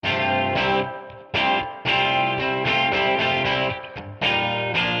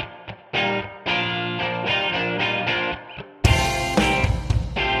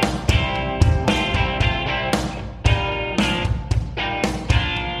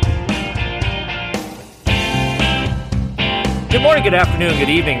Good morning, good afternoon, good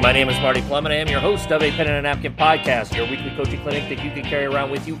evening. My name is Marty Plum, and I am your host of a Pen and a Napkin podcast, your weekly coaching clinic that you can carry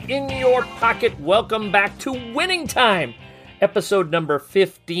around with you in your pocket. Welcome back to Winning Time, episode number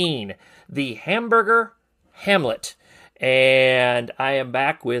 15, the Hamburger Hamlet. And I am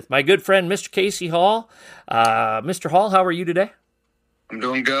back with my good friend, Mr. Casey Hall. Mr. Hall, how are you today? I'm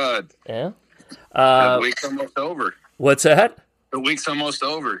doing good. Yeah. The week's almost over. What's that? The week's almost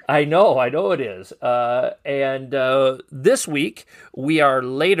over. I know it is. And this week, we are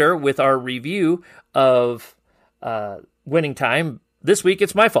later with our review of Winning Time. This week,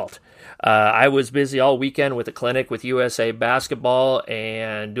 it's my fault. I was busy all weekend with a clinic with USA Basketball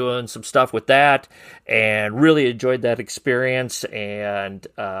and doing some stuff with that, and really enjoyed that experience. And,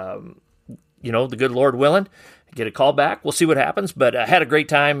 the good Lord willing, get a call back. We'll see what happens, but I had a great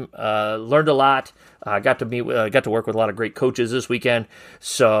time, learned a lot. Got to work with a lot of great coaches this weekend,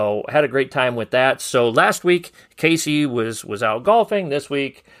 so had a great time with that. So last week, Casey was out golfing. This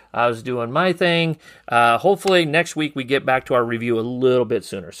week, I was doing my thing. Hopefully next week we get back to our review a little bit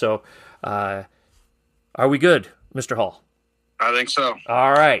sooner. So are we good, Mr. Hall? I think so.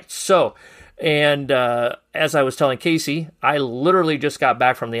 All right. So, and as I was telling Casey, I literally just got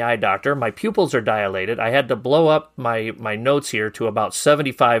back from the eye doctor. My pupils are dilated. I had to blow up my notes here to about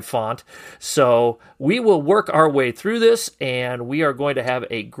 75 font. So we will work our way through this, and we are going to have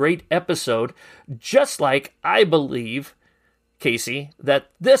a great episode, just like I believe, Casey,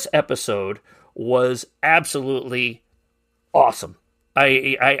 that this episode was absolutely awesome.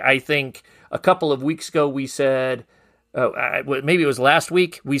 I think a couple of weeks ago we said, maybe it was last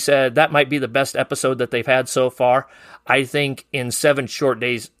week, we said that might be the best episode that they've had so far. I think in 7 short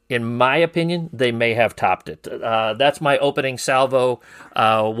days, in my opinion, they may have topped it. That's my opening salvo.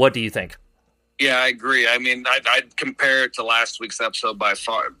 What do you think? Yeah, I agree. I mean, I'd compare it to last week's episode by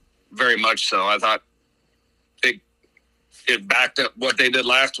far, very much so. I thought it backed up what they did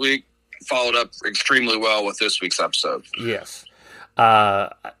last week, followed up extremely well with this week's episode. Yes.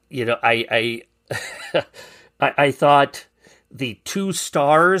 I thought the 2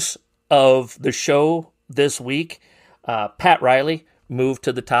 stars of the show this week, Pat Riley moved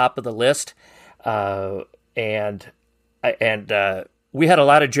to the top of the list, and we had a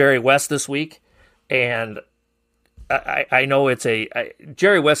lot of Jerry West this week, and I know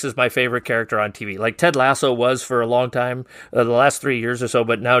Jerry West is my favorite character on TV. Like Ted Lasso was for a long time, the last 3 years or so,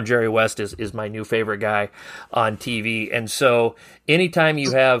 but now Jerry West is my new favorite guy on TV. And so anytime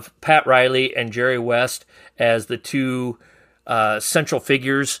you have Pat Riley and Jerry West as the 2 central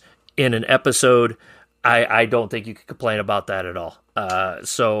figures in an episode, I don't think you could complain about that at all.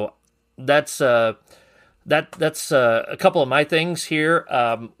 So that's a couple of my things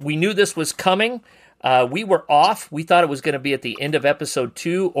here. We knew this was coming. We were off. We thought it was going to be at the end of episode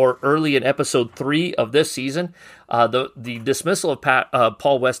 2 or early in episode 3 of this season. The dismissal of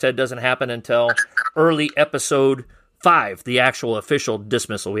Paul Westhead doesn't happen until early episode 5, the actual official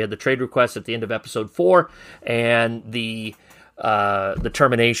dismissal. We had the trade request at the end of episode 4 and the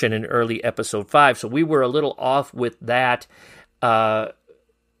termination in early episode 5. So we were a little off with that. Other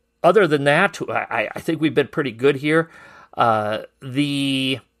than that, I think we've been pretty good here.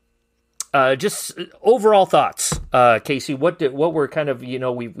 Just overall thoughts, Casey. What were kind of,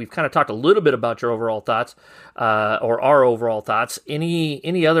 we've kind of talked a little bit about your overall thoughts, or our overall thoughts.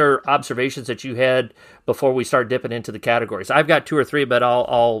 Any other observations that you had before we start dipping into the categories? I've got 2 or 3, but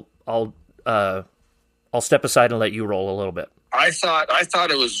I'll step aside and let you roll a little bit. I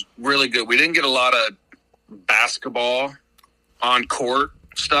thought it was really good. We didn't get a lot of basketball on court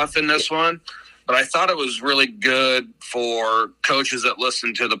stuff in this one, but I thought it was really good for coaches that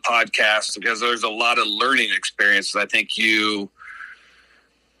listen to the podcast because there's a lot of learning experiences I think you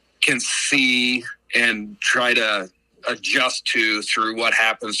can see and try to adjust to through what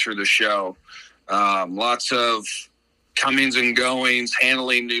happens through the show. Lots of comings and goings,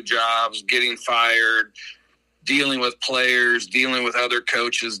 handling new jobs, getting fired, dealing with players, dealing with other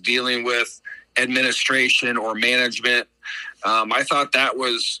coaches, dealing with administration or management. I thought that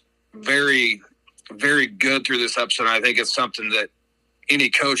was very, very good through this episode. I think it's something that any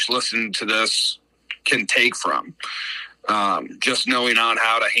coach listening to this can take from. Just knowing on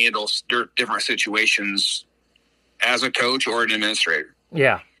how to handle different situations as a coach or an administrator.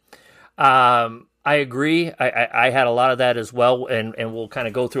 Yeah. I agree. I had a lot of that as well, and we'll kind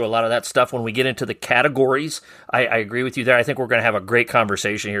of go through a lot of that stuff when we get into the categories. I agree with you there. I think we're going to have a great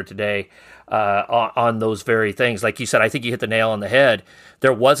conversation here today on those very things. Like you said, I think you hit the nail on the head.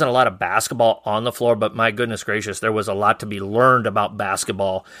 There wasn't a lot of basketball on the floor, but my goodness gracious, there was a lot to be learned about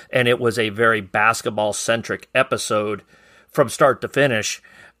basketball, and it was a very basketball-centric episode from start to finish.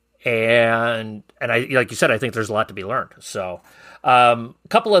 and I, like you said, I think there's a lot to be learned. So, a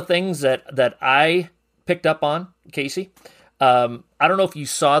couple of things that I picked up on, Casey. I don't know if you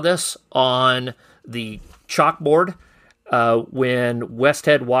saw this on the chalkboard when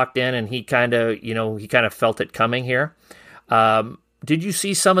Westhead walked in, and he kind of felt it coming here. Did you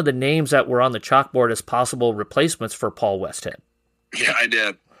see some of the names that were on the chalkboard as possible replacements for Paul Westhead? Yeah, I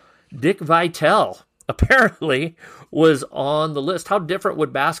did. Dick Vitale apparently was on the list. How different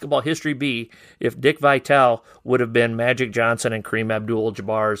would basketball history be if Dick Vitale would have been Magic Johnson and Kareem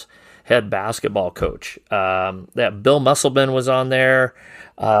Abdul-Jabbar's head basketball coach? That Bill Musselman was on there.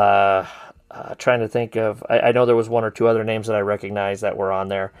 Trying to think of, I know there was one or two other names that I recognized that were on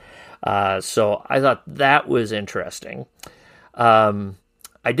there. So I thought that was interesting. I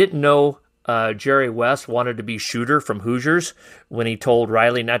didn't know Jerry West wanted to be Shooter from Hoosiers when he told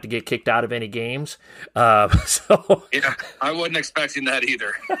Riley not to get kicked out of any games. So yeah, I wasn't expecting that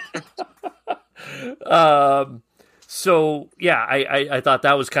either. So yeah, I thought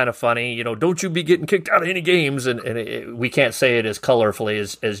that was kind of funny. Don't you be getting kicked out of any games, and we can't say it as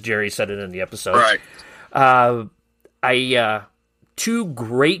colorfully as Jerry said it in the episode. Right. Two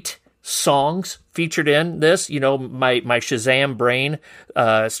great songs featured in this. My Shazam brain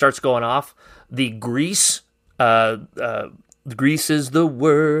starts going off. The Grease, Grease is the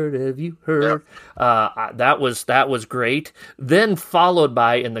word. Have you heard? Yep. That was great. Then followed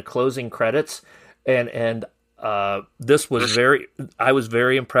by in the closing credits, and this was I was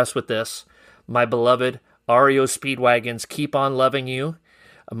very impressed with this. My beloved REO Speedwagon's "Keep on Loving You."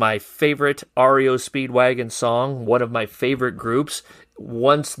 My favorite REO Speedwagon song, one of my favorite groups.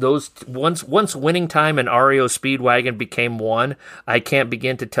 Once Winning Time and REO Speedwagon became one, I can't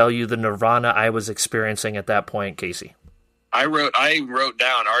begin to tell you the nirvana I was experiencing at that point, Casey. I wrote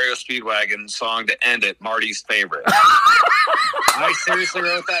down REO Speedwagon song to end it, Marty's favorite. I seriously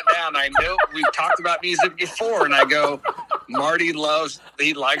wrote that down. I knew we've talked about music before, and I go, Marty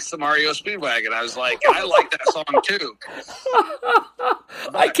he likes some REO Speedwagon. I was like, I like that song too.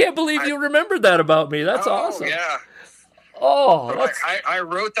 I can't believe you remembered that about me. That's awesome. Yeah. Oh, I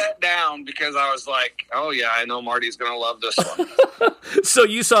wrote that down because I was like, oh yeah, I know Marty's going to love this one. So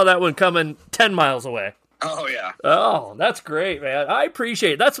you saw that one coming 10 miles away. Oh, yeah. Oh, that's great, man. I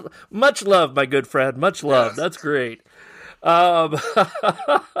appreciate it. That's much love, my good friend. Much love. Yes. That's great. My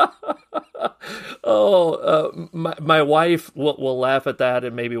wife will laugh at that,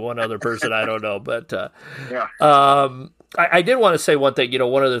 and maybe one other person, I don't know. But yeah. I did want to say one thing.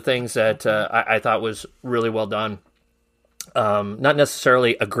 One of the things that I thought was really well done, not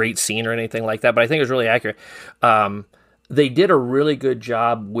necessarily a great scene or anything like that, but I think it was really accurate. They did a really good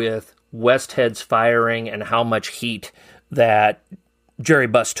job with Westhead's firing and how much heat that Jerry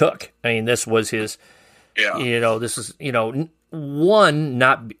Buss took. I mean, this was his, this is, one,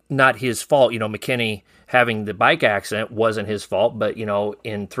 not his fault. McKinney having the bike accident wasn't his fault, but,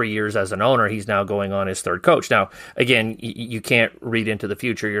 in 3 years as an owner, he's now going on his third coach. Now, again, you can't read into the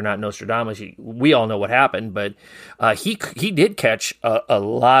future. You're not Nostradamus. We all know what happened, but he did catch a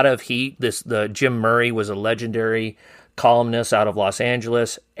lot of heat. The Jim Murray was a legendary columnist out of Los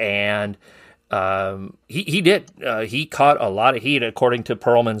Angeles, and he did. He caught a lot of heat, according to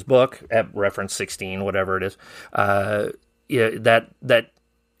Perlman's book at reference 16, whatever it is. That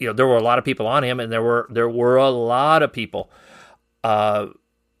there were a lot of people on him, and there were a lot of people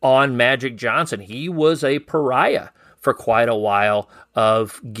on Magic Johnson. He was a pariah for quite a while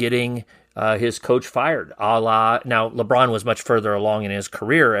of getting his coach fired. Now, LeBron was much further along in his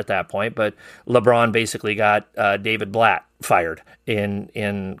career at that point, but LeBron basically got David Blatt fired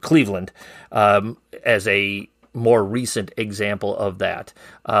in Cleveland as a more recent example of that.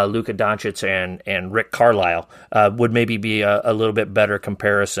 Luka Doncic and Rick Carlisle would maybe be a little bit better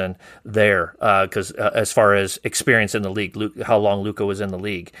comparison there, because as far as experience in the league, how long Luka was in the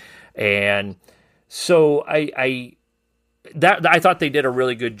league. And so I thought they did a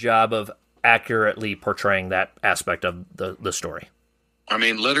really good job of accurately portraying that aspect of the story. I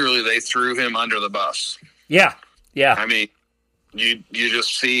mean, literally, they threw him under the bus. Yeah. I mean, you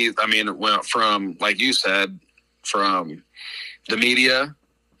just see, it went from, like you said, from the media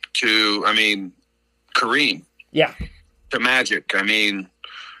to, Kareem. Yeah. To Magic.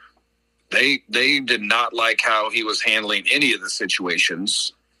 They did not like how he was handling any of the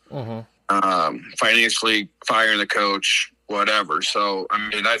situations. Mm-hmm. Financially firing the coach, whatever. So,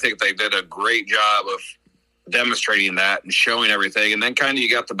 I think they did a great job of demonstrating that and showing everything. And then kind of you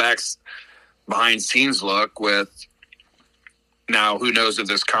got the behind scenes look with, now who knows if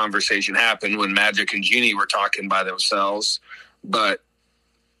this conversation happened when Magic and Jeannie were talking by themselves, but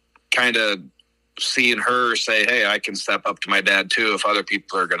kind of seeing her say, hey, I can step up to my dad too if other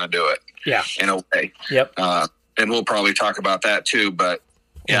people are going to do it. Yeah. In a way. Yep. And we'll probably talk about that too. But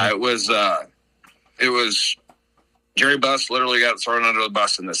yeah, it was Jerry Buss literally got thrown under the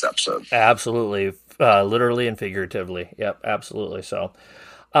bus in this episode. Absolutely. Literally and figuratively. Yep. Absolutely. So,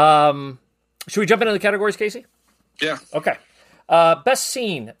 should we jump into the categories, Casey? Yeah. Okay. Best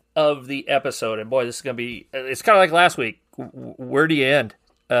scene of the episode. And boy, this is going to be, it's kind of like last week. Where do you end?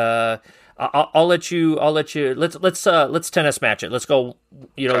 I'll let you, let's tennis match it. Let's go,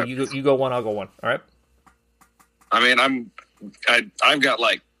 Okay. you go one, I'll go one. All right. I mean, I've got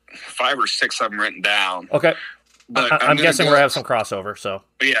like 5 or 6 of them written down. Okay. But I'm guessing we're having some crossover. So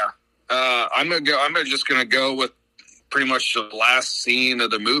yeah, I'm just gonna go with pretty much the last scene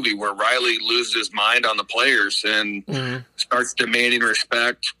of the movie where Riley loses his mind on the players and starts demanding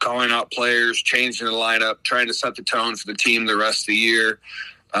respect, calling out players, changing the lineup, trying to set the tone for the team the rest of the year.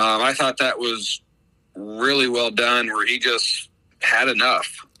 I thought that was really well done, where he just had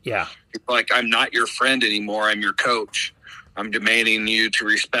enough. Yeah, it's like, I'm not your friend anymore. I'm your coach. I'm demanding you to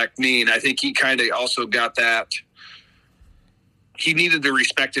respect me. And I think he kind of also got that. He needed to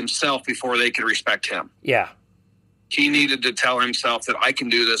respect himself before they could respect him. Yeah. He needed to tell himself that I can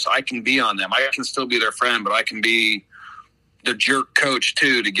do this. I can be on them. I can still be their friend, but I can be the jerk coach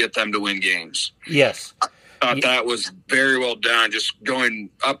too to get them to win games. Yes. I thought that was very well done. Just going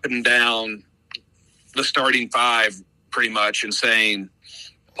up and down the starting 5 pretty much and saying,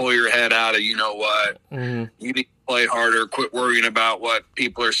 pull your head out of, you know what, you need to play harder. Quit worrying about what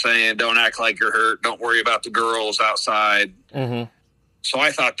people are saying. Don't act like you're hurt. Don't worry about the girls outside. So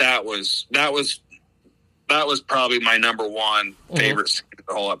I thought that was probably my number one favorite scene of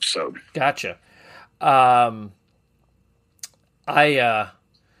the whole episode. Gotcha.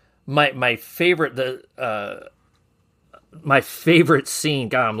 My favorite scene.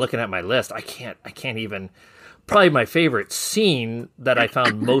 God, I'm looking at my list. I can't even. Probably my favorite scene that I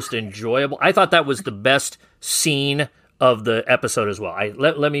found most enjoyable. I thought that was the best scene of the episode as well.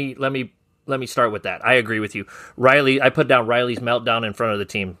 Let me start with that. I agree with you, Riley. I put down Riley's meltdown in front of the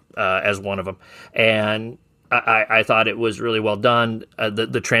team as one of them, and I thought it was really well done.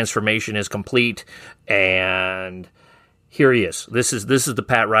 The transformation is complete, and here he is. This is the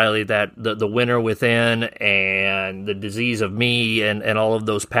Pat Riley, that the winner within, and the disease of me, and all of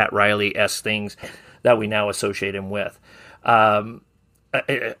those Pat Riley-esque things that we now associate him with. I'll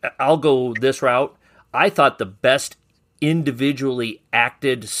go this route. I thought the best individually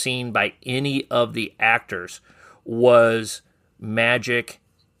acted scene by any of the actors was Magic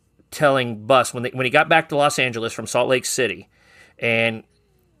telling Bus when he got back to Los Angeles from Salt Lake City, and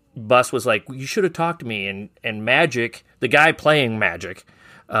Bus was like, you should have talked to me, and Magic, the guy playing Magic,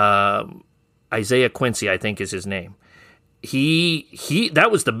 Isaiah Quincy, I think is his name. That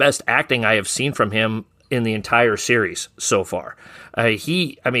was the best acting I have seen from him in the entire series so far.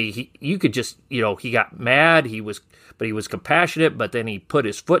 You could just, he got mad, but he was compassionate, but then he put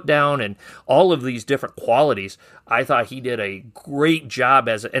his foot down, and all of these different qualities. I thought he did a great job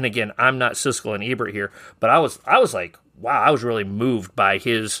and again, I'm not Siskel and Ebert here, but I was like, wow, I was really moved by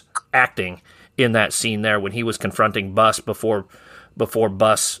his acting in that scene there when he was confronting Bus before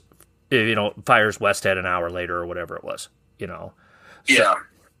Bus, fires Westhead an hour later or whatever it was. Yeah.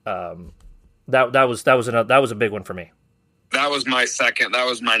 That was a big one for me. That was my second. That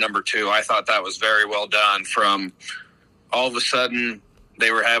was my number 2. I thought that was very well done. From all of a sudden they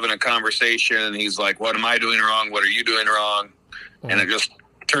were having a conversation and he's like, what am I doing wrong? What are you doing wrong? And it just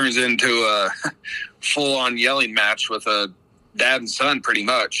turns into a full on yelling match with a dad and son pretty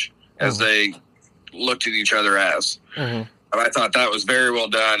much as they looked at each other as. But I thought that was very well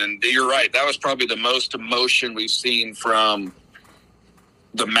done. And you're right. That was probably the most emotion we've seen from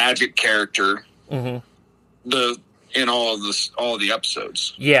the Magic character in all of the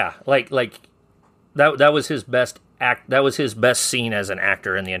episodes. Yeah. Like that was his best act. That was his best scene as an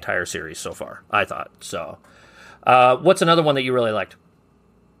actor in the entire series so far, I thought. So, what's another one that you really liked?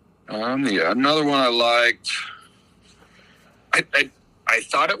 Another one I liked. I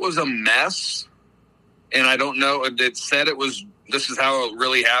thought it was a mess. And I don't know, it said this is how it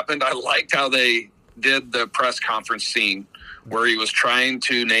really happened. I liked how they did the press conference scene where he was trying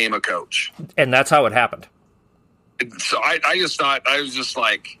to name a coach. And that's how it happened. So I just thought, I was just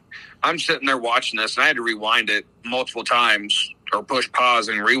like, I'm sitting there watching this, and I had to rewind it multiple times or push pause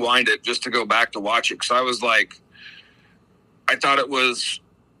and rewind it just to go back to watch it. Because I was like, I thought it was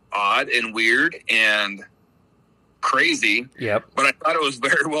odd and weird and crazy. Yep. But I thought it was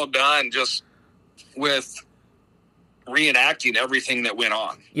very well done, just with reenacting everything that went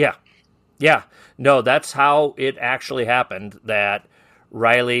on. Yeah. No, that's how it actually happened, that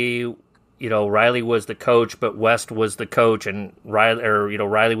Riley, Riley was the coach, but West was the coach, and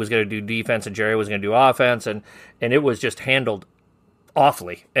Riley was going to do defense, and Jerry was going to do offense, and it was just handled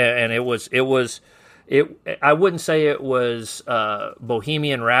awfully, and it was. I wouldn't say it was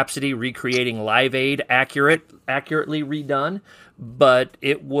Bohemian Rhapsody recreating Live Aid accurately redone, but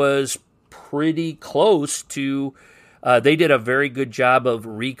it was pretty close to. They did a very good job of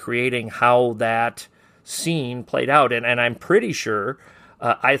recreating how that scene played out, and I'm pretty sure.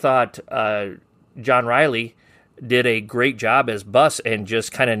 I thought John Riley did a great job as Bus and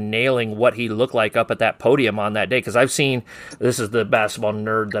just kind of nailing what he looked like up at that podium on that day. Because this is the basketball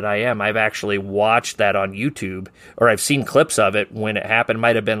nerd that I am, I've actually watched that on YouTube, or I've seen clips of it when it happened.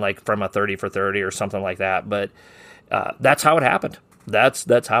 Might have been like from a 30 for 30 or something like that. But that's how it happened.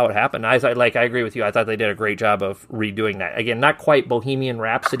 That's how it happened. I thought, I agree with you. I thought they did a great job of redoing that. Again, not quite Bohemian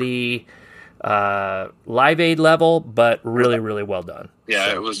Rhapsody Live Aid level, but really, really well done.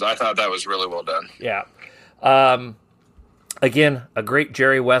 Yeah, it was. I thought that was really well done. Yeah. Again, a great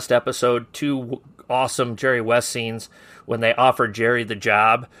Jerry West episode. 2 awesome Jerry West scenes when they offered Jerry the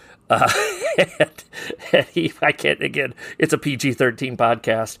job. I can't, again, it's a PG-13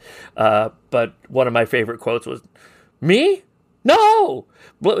 podcast. But one of my favorite quotes was, "Me? No!"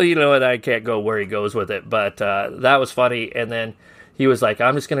 Well, and I can't go where he goes with it, but that was funny. And then he was like,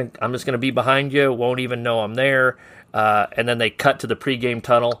 I'm just gonna be behind you, won't even know I'm there. And then they cut to the pregame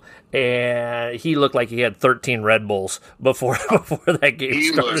tunnel, and he looked like he had 13 Red Bulls before that game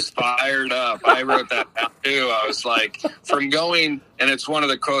started. He was fired up. I wrote that down too. I was like, from going, and it's one of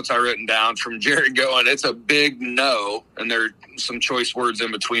the quotes I written down from Jerry going, "It's a big no," and there are some choice words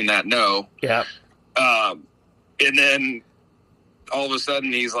in between that no. Yeah. And then all of a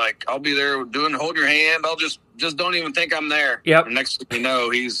sudden he's like, "I'll be there hold your hand. I'll just don't even think I'm there." Yep. And next thing you know,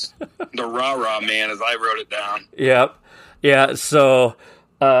 he's the rah-rah man, as I wrote it down. Yep. Yeah. So,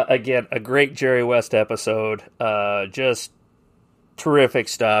 again, a great Jerry West episode, just terrific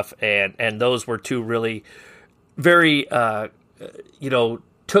stuff. And those were 2 really very,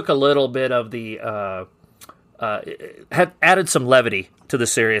 took a little bit of the, had added some levity to the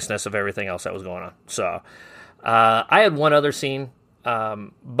seriousness of everything else that was going on. So, I had one other scene,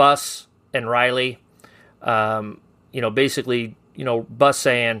 Bus and Riley, basically, Bus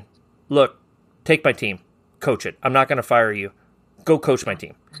saying, "Look, take my team, coach it. I'm not going to fire you. Go coach my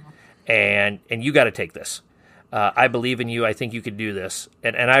team. And you got to take this. I believe in you. I think you could do this."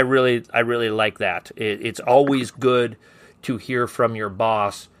 And I really like that. It's always good to hear from your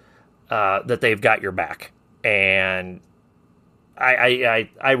boss, that they've got your back. And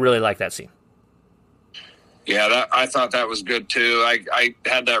I really like that scene. Yeah, I thought that was good too. I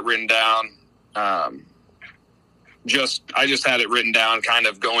had that written down. I just had it written down, kind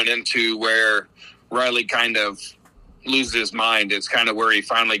of going into where Riley kind of loses his mind. It's kind of where he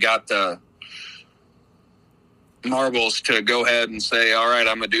finally got the marbles to go ahead and say, "All right,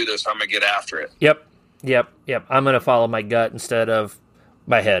 I'm going to do this. I'm going to get after it." Yep. I'm going to follow my gut instead of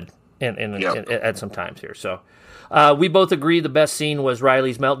my head at some times here. So we both agree the best scene was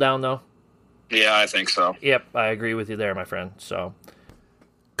Riley's meltdown, though. Yeah, I think so. Yep, I agree with you there, my friend. So,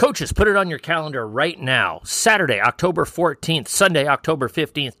 coaches, put it on your calendar right now. Saturday, October 14th, Sunday, October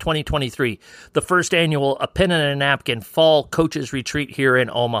 15th, 2023, the first annual A Pen and a Napkin Fall Coaches Retreat here in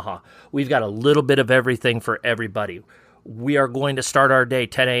Omaha. We've got a little bit of everything for everybody. We are going to start our day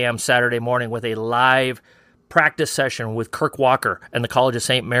 10 a.m. Saturday morning with a live practice session with Kirk Walker and the College of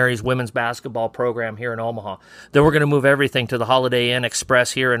St. Mary's women's basketball program here in Omaha. Then we're going to move everything to the Holiday Inn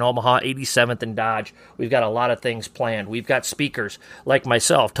Express here in Omaha, 87th and Dodge. We've got a lot of things planned. We've got speakers like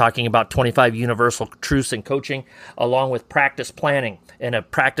myself talking about 25 universal truths in coaching, along with practice planning and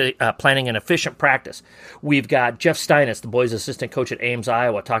planning an efficient practice. We've got Jeff Steinis, the boys' assistant coach at Ames,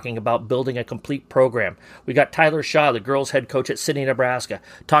 Iowa, talking about building a complete program. We've got Tyler Shaw, the girls' head coach at Sidney, Nebraska,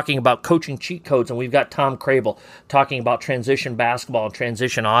 talking about coaching cheat codes, and we've got Tom Crable talking about transition basketball and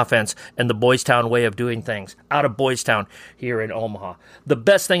transition offense and the Boys Town way of doing things out of Boys Town here in Omaha. The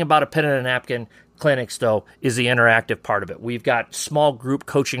best thing about A Pen and a Napkin clinics, though, is the interactive part of it. We've got small group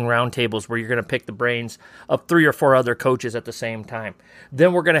coaching roundtables where you're going to pick the brains of 3 or 4 other coaches at the same time.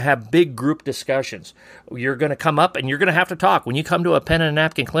 Then we're going to have big group discussions. You're going to come up and you're going to have to talk. When you come to A Pen and a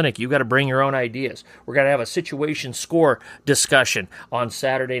Napkin clinic, you've got to bring your own ideas. We're going to have a situation score discussion on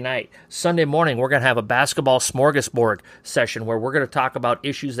Saturday night. Sunday morning, we're going to have a basketball smorgasbord session where we're going to talk about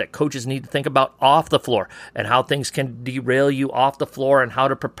issues that coaches need to think about off the floor and how things can derail you off the floor and how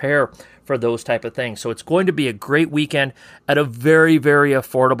to prepare for those type of things. So it's going to be a great weekend at a very, very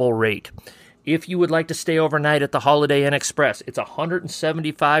affordable rate. If you would like to stay overnight at the Holiday Inn Express, it's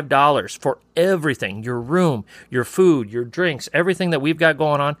 $175 for everything. Your room, your food, your drinks, everything that we've got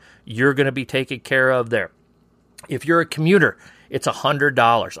going on, you're going to be taken care of there. If you're a commuter, it's $100.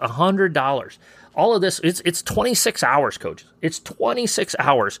 $100. All of this, it's 26 hours, coaches. It's 26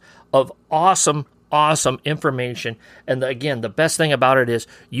 hours of awesome information. And again, the best thing about it is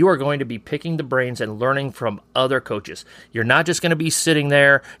you are going to be picking the brains and learning from other coaches. You're not just going to be sitting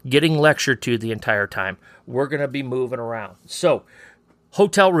there getting lectured to the entire time. We're going to be moving around. So,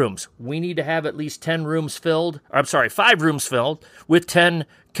 hotel rooms. We need to have at least 5 rooms filled with 10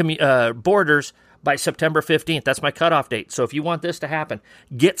 boarders by September 15th. That's my cutoff date. So if you want this to happen,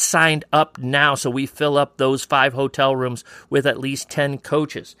 get signed up now so we fill up those 5 hotel rooms with at least 10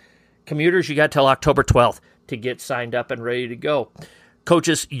 coaches. Commuters, you got till October 12th to get signed up and ready to go.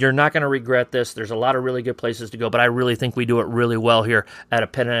 Coaches, you're not going to regret this. There's a lot of really good places to go, but I really think we do it really well here at A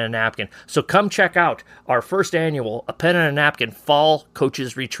Pen and a Napkin. So come check out our first annual A Pen and a Napkin Fall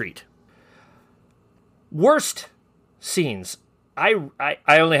Coaches Retreat. Worst scenes. I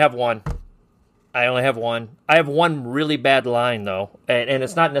only have one. I have one really bad line, though, and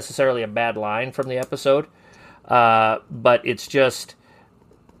it's not necessarily a bad line from the episode, but it's just...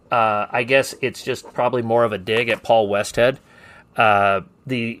 I guess it's just probably more of a dig at Paul Westhead.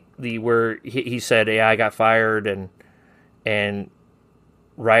 Where he said, "Yeah, I got fired," and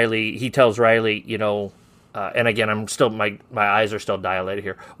Riley, he tells Riley, and again, I'm still my eyes are still dilated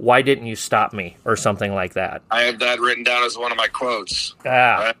here. Why didn't you stop me, or something like that? I have that written down as one of my quotes.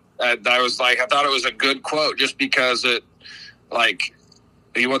 Ah. I was like, I thought it was a good quote just because it, like,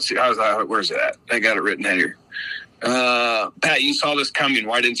 where's it at? I got it written in here. Pat, you saw this coming.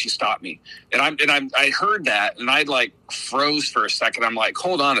 Why didn't you stop me? And I heard that, and I like froze for a second. I'm like,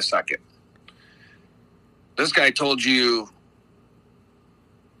 hold on a second. This guy told you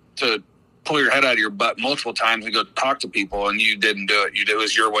to pull your head out of your butt multiple times and go talk to people, and you didn't do it. It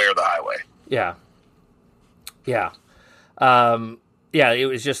was your way or the highway. Yeah. It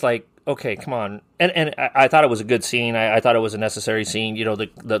was just like, okay, come on. And I thought it was a good scene. I thought it was a necessary scene,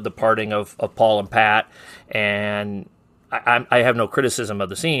 the parting of Paul and Pat. And I have no criticism of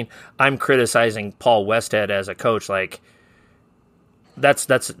the scene. I'm criticizing Paul Westhead as a coach. Like, that's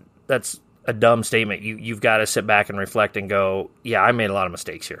a dumb statement. You've got to sit back and reflect and go, yeah, I made a lot of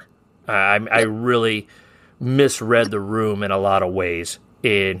mistakes here. I really misread the room in a lot of ways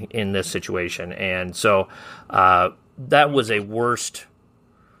in this situation. And so that was a worst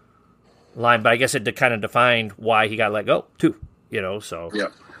line, but I guess it kind of defined why he got let go too, so. Yeah.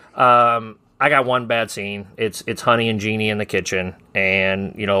 I got one bad scene. It's Honey and Jeannie in the kitchen,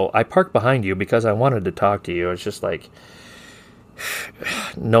 and, I parked behind you because I wanted to talk to you. It's just like,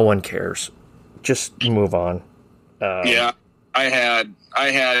 no one cares. Just move on. Yeah. I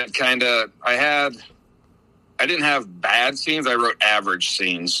didn't have bad scenes. I wrote average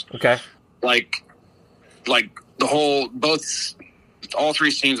scenes. Okay. Like all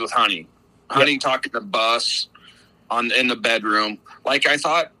 3 scenes with Honey. Honey talking to Bus in the bedroom. Like, I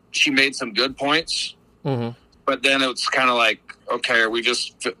thought she made some good points, but then it's kind of like, okay,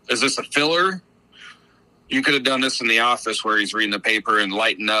 is this a filler? You could have done this in the office where he's reading the paper and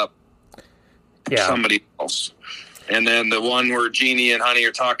lighting up somebody else. And then the one where Jeannie and Honey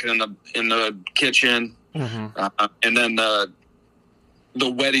are talking in the kitchen, and then the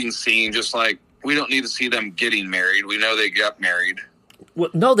wedding scene, just like, we don't need to see them getting married. We know they got married.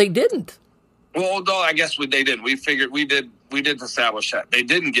 Well, no, they didn't. Well, no, I guess they didn't. We figured we did establish that they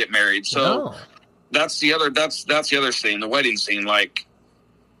didn't get married. So that's the other scene, the wedding scene. Like,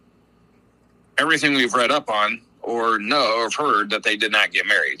 everything we've read up on or heard that they did not get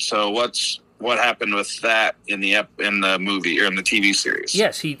married. So what happened with that in the movie or in the TV series?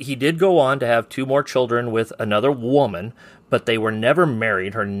 Yes, he did go on to have 2 more children with another woman, but they were never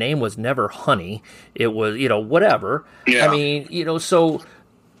married. Her name was never Honey. It was, whatever. Yeah. I mean, so,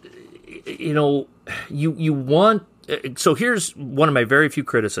 you want... So here's one of my very few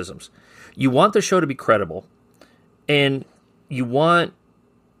criticisms. You want the show to be credible, and you want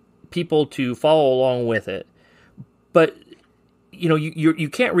people to follow along with it, but... you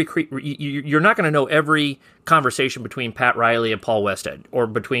can't recreate. You're not going to know every conversation between Pat Riley and Paul Westhead, or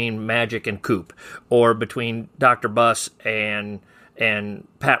between Magic and Coop, or between Dr. Buss and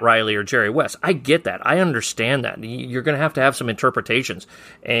Pat Riley or Jerry West. I get that. I understand that. You're going to have some interpretations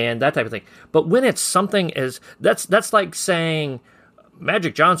and that type of thing. But when it's something that's like saying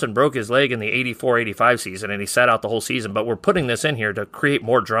Magic Johnson broke his leg in the 84-85 season and he sat out the whole season, but we're putting this in here to create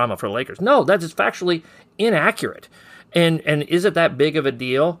more drama for the Lakers. No, that is factually inaccurate. And is it that big of a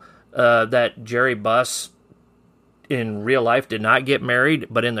deal that Jerry Buss in real life did not get married,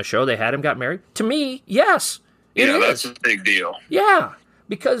 but in the show they had him got married? To me, yes. It is. That's a big deal. Yeah,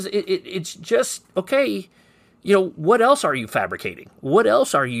 because it's just, okay, what else are you fabricating? What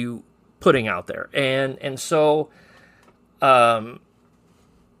else are you putting out there? And so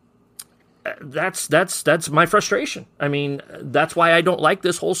that's my frustration. I mean, that's why I don't like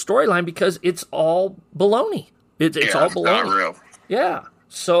this whole storyline, because it's all baloney. It's all baloney. Not real. Yeah.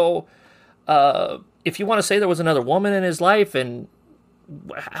 So if you want to say there was another woman in his life and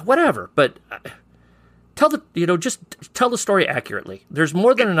whatever, but just tell the story accurately. There's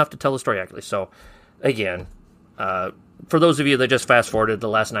more than enough to tell the story accurately. So again, for those of you that just fast forwarded the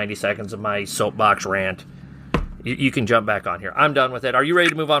last 90 seconds of my soapbox rant, you can jump back on here. I'm done with it. Are you ready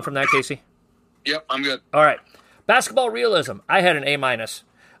to move on from that, Casey? Yep, I'm good. All right. Basketball realism. I had an A-.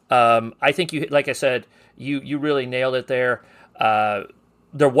 I think you, like I said, you really nailed it there.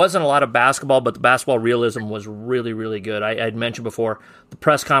 There wasn't a lot of basketball, but the basketball realism was really, really good. I had mentioned before, the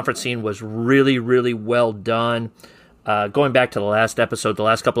press conference scene was really, really well done. Going back to the last episode, the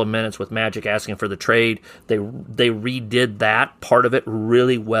last couple of minutes with Magic asking for the trade, they redid that part of it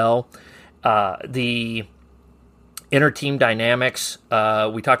really well. The inter-team dynamics,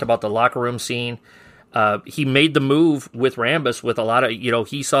 we talked about the locker room scene. He made the move with Rambus with a lot of,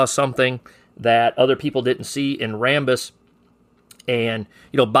 he saw something that other people didn't see in Rambus. And,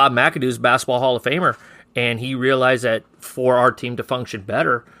 Bob McAdoo's Basketball Hall of Famer, and he realized that for our team to function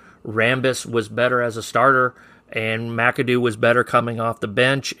better, Rambus was better as a starter, and McAdoo was better coming off the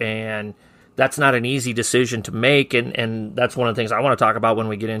bench, and that's not an easy decision to make, and that's one of the things I want to talk about when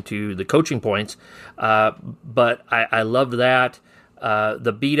we get into the coaching points. But I loved that.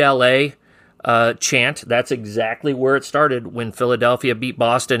 The Beat LA chant, that's exactly where it started when Philadelphia beat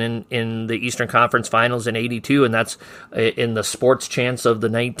Boston in the Eastern Conference Finals in '82, and that's in the sports chants of the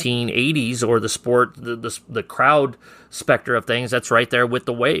 1980s, or the crowd specter of things. That's right there with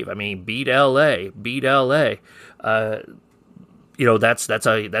the wave. I mean, beat LA, beat LA. That's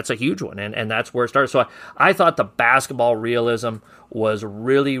a huge one, and that's where it started. So I thought the basketball realism was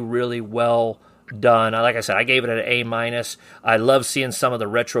really, really well done. Like I said, I gave it an A-. I love seeing some of the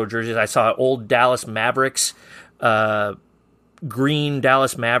retro jerseys. I saw old Dallas Mavericks, green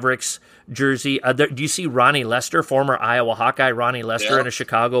Dallas Mavericks jersey. Do you see Ronnie Lester, former Iowa Hawkeye Ronnie Lester, in a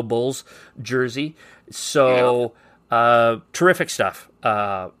Chicago Bulls jersey? So terrific stuff.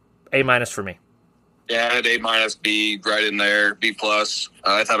 A- for me. Yeah, I had A-, B, right in there, B+.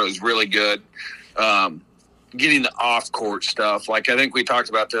 I thought it was really good. Getting the off-court stuff. Like, I think we talked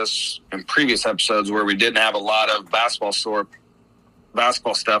about this in previous episodes where we didn't have a lot of basketball stuff,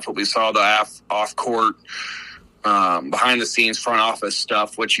 but we saw the off-court, behind-the-scenes, front office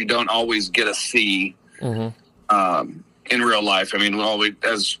stuff, which you don't always get to see in real life. I mean,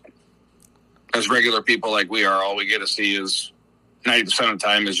 as regular people like we are, all we get to see is 90% of the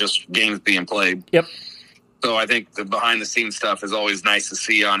time is just games being played. Yep. So I think the behind-the-scenes stuff is always nice to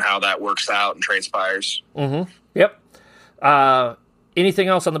see on how that works out and transpires. Mm-hmm. Yep. Anything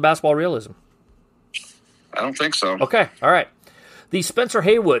else on the basketball realism? I don't think so. Okay. All right. The Spencer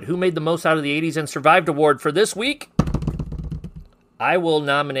Haywood, who made the most out of the 80s and survived award for this week, I will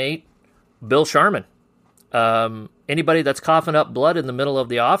nominate Bill Sharman. Anybody that's coughing up blood in the middle of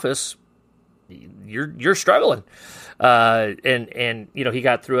the office, you're struggling. And he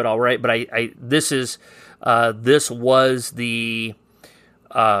got through it all right. But this was the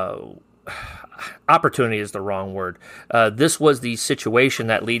opportunity is the wrong word. This was the situation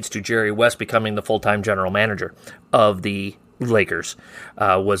that leads to Jerry West becoming the full-time general manager of the Lakers,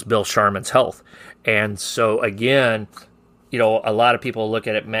 was Bill Sharman's health. And so again, a lot of people look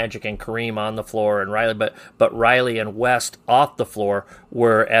at it, Magic and Kareem on the floor and Riley, but Riley and West off the floor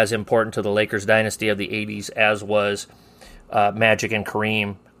were as important to the Lakers dynasty of the 80s as was Magic and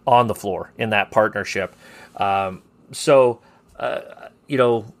Kareem on the floor in that partnership. I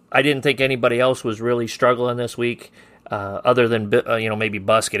didn't think anybody else was really struggling this week, other than maybe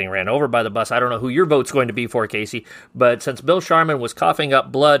Bus getting ran over by the bus. I don't know who your vote's going to be for, Casey, but since Bill Sharman was coughing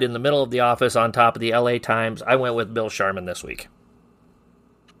up blood in the middle of the office on top of the LA Times, I went with Bill Sharman this week.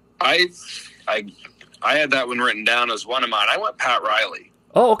 I had that one written down as one of mine. I went Pat Riley.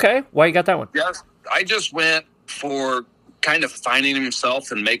 Oh, okay. Why you got that one? Yes, I just went for kind of finding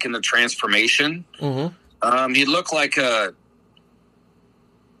himself and making the transformation. Mm-hmm. He looked like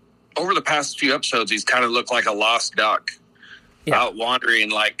over the past few episodes, he's kind of looked like a lost duck, out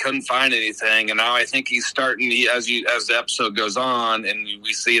wandering, like couldn't find anything. And now I think he's starting, as the episode goes on and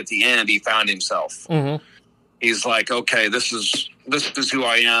we see at the end, he found himself. Mm-hmm. He's like, okay, this is who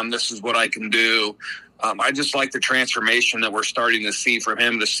I am. This is what I can do. I just like the transformation that we're starting to see from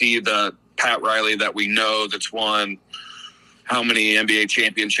him, to see the Pat Riley that we know that's won how many NBA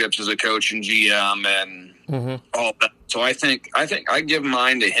championships as a coach and GM and all that. So I think I give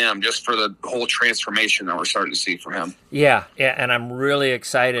mine to him just for the whole transformation that we're starting to see from him. Yeah, and I'm really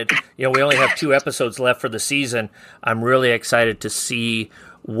excited. We only have 2 episodes left for the season. I'm really excited to see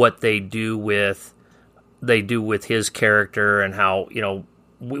what they do with his character and how,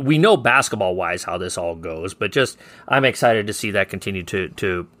 we know basketball-wise how this all goes, but just I'm excited to see that continue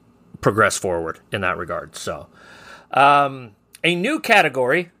to progress forward in that regard. So, a new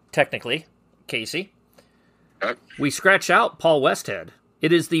category, technically, Casey. Okay. We scratch out Paul Westhead.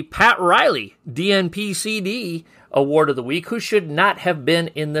 It is the Pat Riley DNPCD Award of the Week. Who should not have been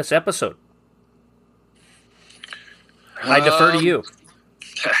in this episode? I defer to you.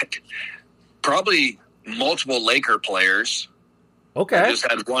 Probably multiple Laker players. Okay. Just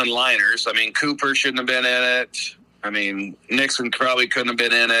had one-liners. I mean, Cooper shouldn't have been in it. I mean, Nixon probably couldn't have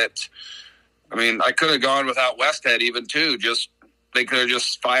been in it. I mean, I could have gone without Westhead even too. They could have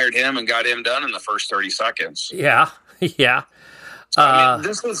just fired him and got him done in the first 30 seconds. Yeah, yeah. So, I mean,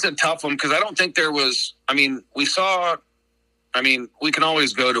 this was a tough one because I don't think there was. I mean, we can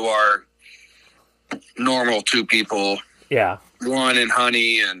always go to our normal 2 people. Yeah. One and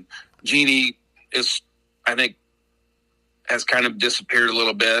Honey and Jeannie is, I think, has kind of disappeared a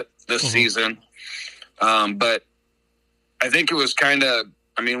little bit this season. But I think it was kind of,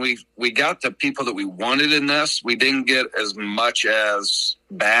 I mean, we got the people that we wanted in this. We didn't get as much as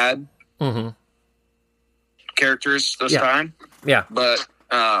bad characters this time. Yeah. But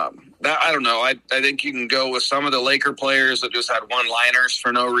I don't know. I think you can go with some of the Laker players that just had one-liners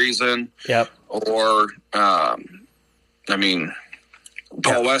for no reason. Yep. Or, I mean,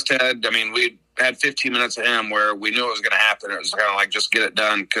 Paul Westhead, I mean, we had 15 minutes of him where we knew it was going to happen. It was kind of like, just get it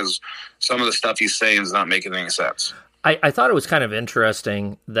done because some of the stuff he's saying is not making any sense. I thought it was kind of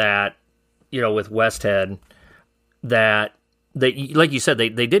interesting that, with Westhead, that they, like you said,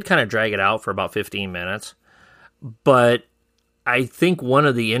 they did kind of drag it out for about 15 minutes. But I think one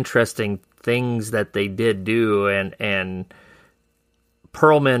of the interesting things that they did do, and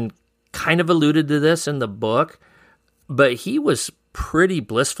Perlman kind of alluded to this in the book, but he was pretty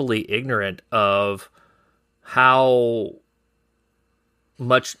blissfully ignorant of how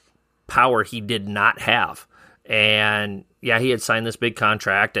much power he did not have. And yeah, he had signed this big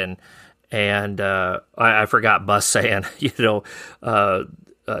contract, and I forgot Bus saying,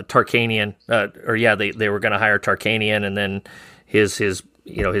 Tarkanian, they were going to hire Tarkanian, and then his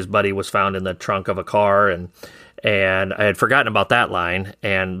buddy was found in the trunk of a car, and I had forgotten about that line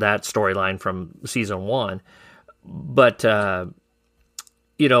and that storyline from season 1. But I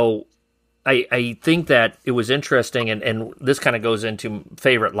think that it was interesting, and this kind of goes into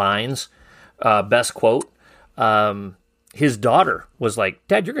favorite lines, best quote. His daughter was like,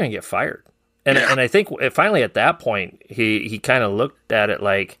 "Dad, you're going to get fired." And I think finally at that point, he kind of looked at it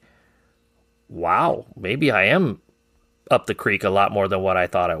like, wow, maybe I am up the creek a lot more than what I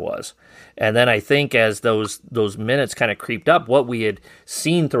thought I was. And then I think as those minutes kind of creeped up, what we had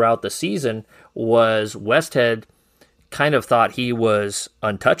seen throughout the season was Westhead kind of thought he was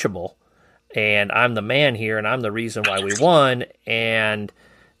untouchable, and I'm the man here, and I'm the reason why we won. And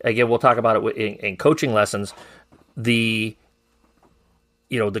again, we'll talk about it in coaching lessons. The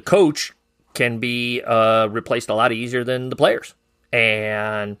coach can be replaced a lot easier than the players,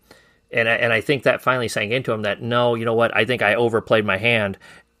 and I think that finally sank into him that no, you know what? I think I overplayed my hand,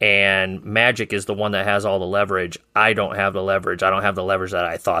 and Magic is the one that has all the leverage. I don't have the leverage. I don't have the leverage that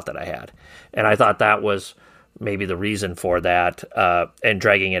I thought that I had, and I thought that was maybe the reason for that, and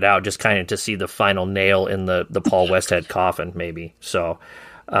dragging it out just kind of to see the final nail in the Paul Westhead coffin, maybe. So,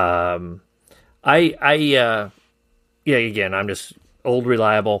 again, I'm just old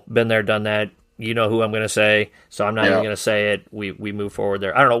reliable, been there, done that. You know who I'm going to say, so I'm not even going to say it. We move forward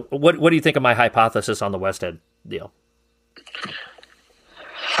there. I don't know. What do you think of my hypothesis on the Westhead deal?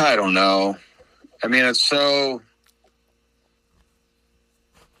 I don't know. I mean, it's so...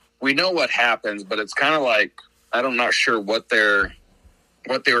 We know what happens, but it's kind of like, I'm not sure what they were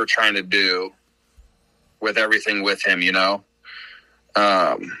trying to do with everything with him,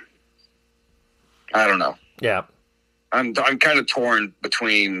 I don't know. Yeah. I'm kind of torn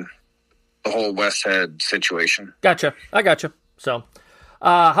between the whole Westhead situation. Gotcha. I gotcha. So,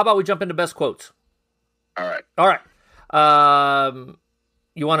 how about we jump into best quotes? All right.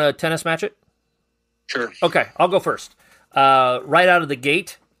 You want to tennis match it? Sure. Okay, I'll go first. Right out of the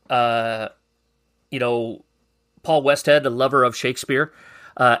gate, Paul Westhead, a lover of Shakespeare,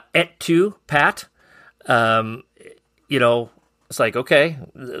 et tu, Pat. It's like, okay,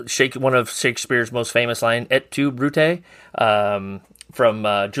 one of Shakespeare's most famous line, et tu, Brute. from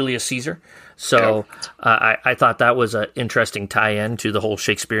Julius Caesar. So I thought that was an interesting tie-in to the whole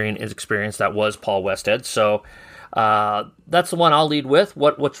Shakespearean experience that was Paul Westhead. So that's the one I'll lead with.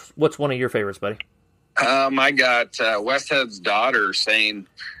 What's one of your favorites, buddy? I got Westhead's daughter saying,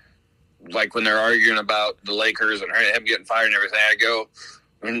 like, when they're arguing about the Lakers and him getting fired and everything, I go,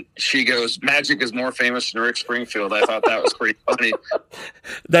 and she goes, "Magic is more famous than Rick Springfield." I thought that was pretty funny.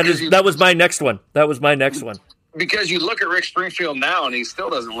 That was my next one. Because you look at Rick Springfield now, and he still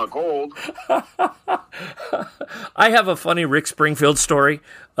doesn't look old. I have a funny Rick Springfield story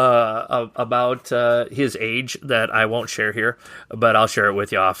about his age that I won't share here, but I'll share it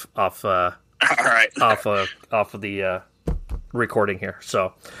with you off All right. off of the recording here.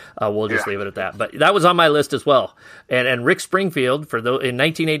 So we'll just leave it at that. But that was on my list as well. And Rick Springfield, in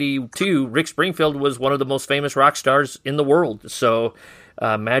 1982, Rick Springfield was one of the most famous rock stars in the world. So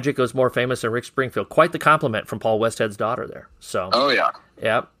Magic was more famous than Rick Springfield. Quite the compliment from Paul Westhead's daughter there. So. Oh, yeah.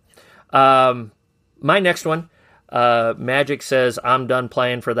 Yeah. My next one, Magic says, "I'm done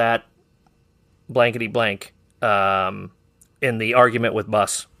playing for that blankety blank," in the argument with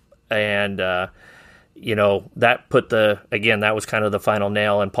Bus. And, that put that was kind of the final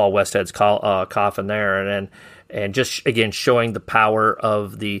nail in Paul Westhead's coffin there. And just, again, showing the power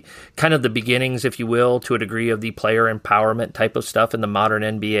of the kind of the beginnings, if you will, to a degree of the player empowerment type of stuff in the modern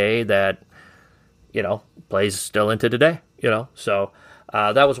NBA that, plays still into today, So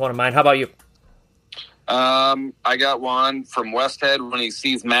that was one of mine. How about you? I got one from Westhead when he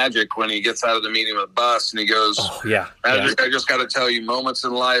sees Magic when he gets out of the meeting with Bus, and he goes, "Magic, I just got to tell you, moments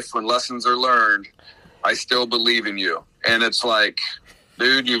in life when lessons are learned, I still believe in you." And it's like,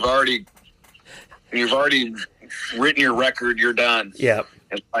 dude, you've already written your record. You're done. Yeah.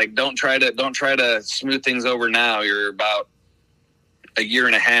 It's like, don't try to smooth things over now. You're about a year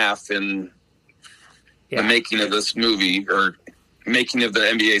and a half in the making of this movie, or making of the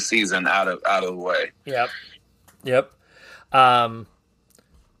NBA season out of the way. Yep.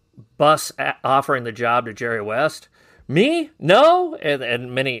 Bus offering the job to Jerry West. Me? No?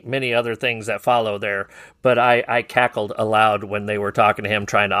 And many other things that follow there. But I cackled aloud when they were talking to him,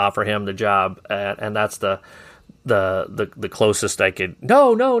 trying to offer him the job. And that's the closest I could.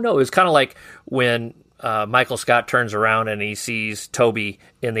 No. It's kind of like when Michael Scott turns around and he sees Toby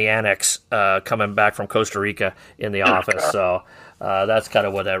in the annex coming back from Costa Rica in the office. So that's kind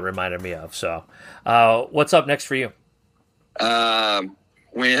of what that reminded me of. So what's up next for you?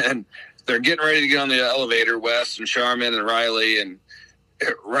 When they're getting ready to get on the elevator, Wes and Sharman and Riley, and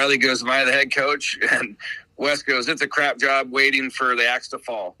Riley goes, "Am I the head coach?" And Wes goes, "It's a crap job waiting for the axe to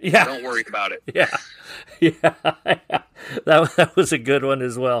fall. Yeah. Don't worry about it." Yeah. That was a good one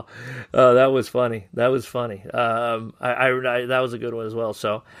as well. That was funny. That was a good one as well.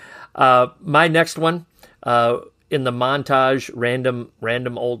 So my next one, in the montage,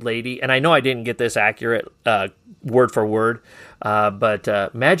 random old lady, and I know I didn't get this accurate word for word,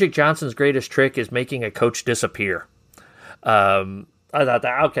 but Magic Johnson's greatest trick is making a coach disappear. I thought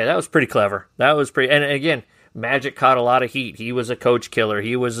that was pretty clever. That was pretty, and again, Magic caught a lot of heat. He was a coach killer.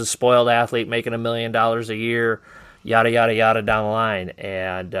 He was a spoiled athlete making $1 million a year, yada, yada, yada down the line.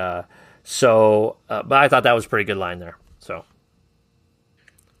 And but I thought that was a pretty good line there. So.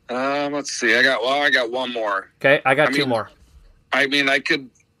 Let's see. I got one more. Okay, I got two more. I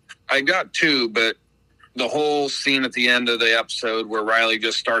got two, but the whole scene at the end of the episode where Riley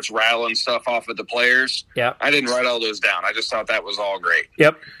just starts rattling stuff off at the players. Yeah. I didn't write all those down. I just thought that was all great.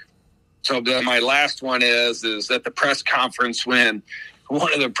 Yep. So my last one is at the press conference when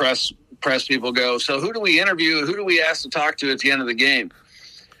one of the press people goes, "So who do we interview? Who do we ask to talk to at the end of the game?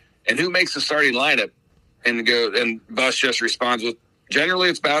 And who makes the starting lineup?" And Bus just responds with, "Generally,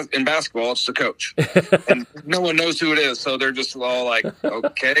 it's in basketball, it's the coach." And no one knows who it is, so they're just all like,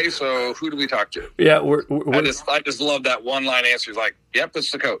 "Okay, so who do we talk to?" Yeah, I just love that one line answer. It's like, "Yep, it's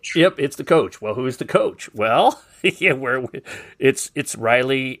the coach." Yep, it's the coach. Well, who's the coach? Well, it's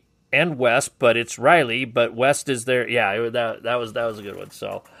Riley and West, but it's Riley, but West is there. Yeah, that was a good one.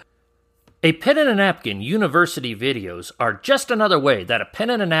 So, a pen and a napkin university videos are just another way that a pen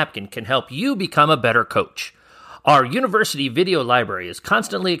and a napkin can help you become a better coach. Our university video library is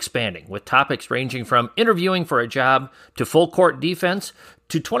constantly expanding, with topics ranging from interviewing for a job to full court defense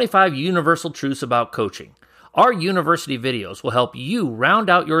to 25 universal truths about coaching. Our university videos will help you round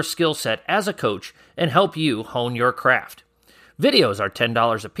out your skill set as a coach and help you hone your craft. Videos are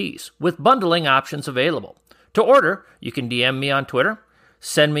 $10 a piece, with bundling options available. To order, you can DM me on Twitter,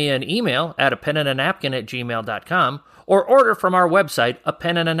 send me an email at apenandanapkin@gmail.com, or order from our website,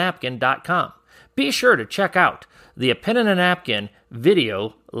 apenandanapkin.com. Be sure to check out the A Pen and a Napkin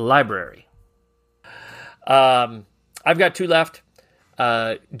video library. I've got two left.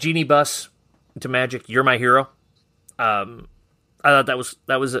 Genie Bus to Magic, you're my hero. I thought that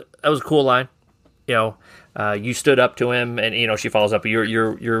was a cool line. You stood up to him, and she follows up.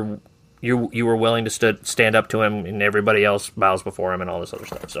 You were willing to stand up to him, and everybody else bows before him, and all this other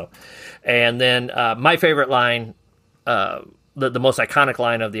stuff. So, and then my favorite line, the most iconic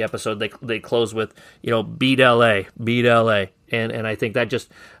line of the episode, they close with, beat LA, and I think that just,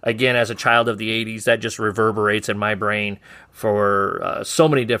 again, as a child of the '80s, that just reverberates in my brain for so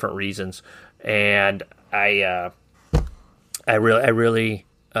many different reasons, and I really.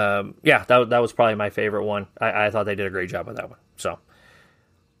 That was probably my favorite one. I thought they did a great job with that one. So,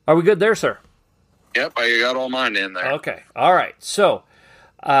 are we good there, sir? Yep, I got all mine in there. Okay, all right. So,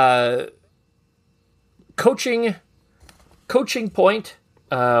 coaching point.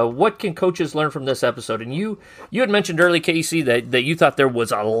 What can coaches learn from this episode? And you had mentioned early, Casey, that you thought there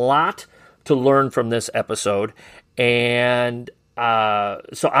was a lot to learn from this episode, and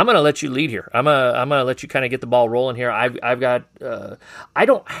so I'm going to let you lead here. I'm going to let you kind of get the ball rolling here. I've got, I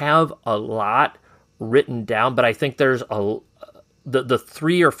don't have a lot written down, but I think there's the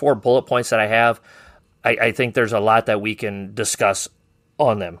 3 or 4 bullet points that I have. I think there's a lot that we can discuss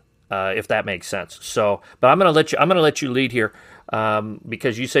on them, if that makes sense. So, but I'm going to let you lead here,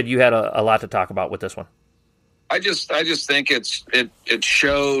 because you said you had a lot to talk about with this one. I just think it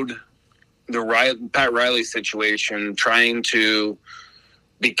showed the Pat Riley situation, trying to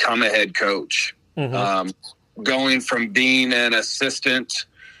become a head coach, going from being an assistant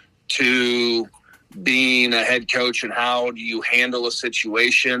to being a head coach, and how do you handle a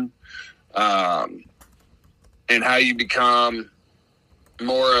situation, and how you become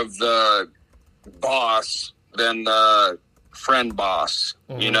more of the boss than the friend boss,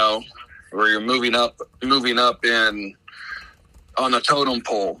 where you're moving up on the totem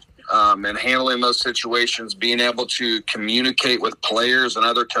pole. And handling those situations, being able to communicate with players and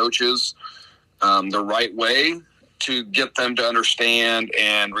other coaches the right way to get them to understand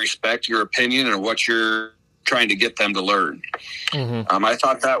and respect your opinion and what you're trying to get them to learn. I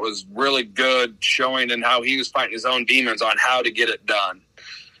thought that was really good, showing in how he was fighting his own demons on how to get it done.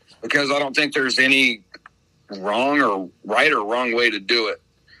 Because I don't think there's any right or wrong way to do it.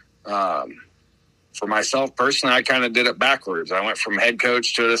 For myself personally, I kind of did it backwards. I went from head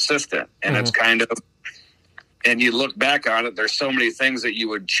coach to assistant, and it's kind of, and you look back on it, there's so many things that you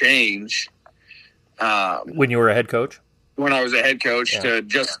would change. When you were a head coach? When I was a head coach, to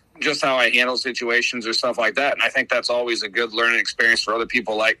just how I handle situations or stuff like that. And I think that's always a good learning experience for other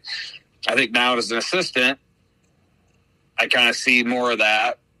people. Like, I think now as an assistant, I kind of see more of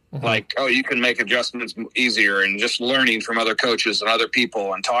that. Like, you can make adjustments easier, and just learning from other coaches and other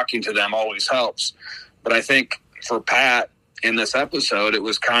people and talking to them always helps. But I think for Pat in this episode, it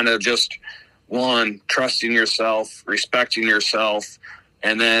was kind of just, one, trusting yourself, respecting yourself,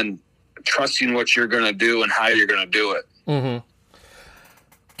 and then trusting what you're going to do and how you're going to do it.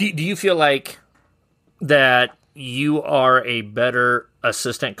 Do you feel like that you are a better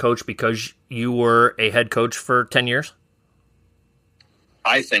assistant coach because you were a head coach for 10 years?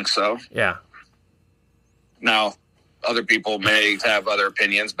 I think so. Yeah. Now, other people may have other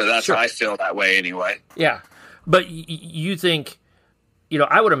opinions, but that's how I feel that way anyway. Yeah. But you think,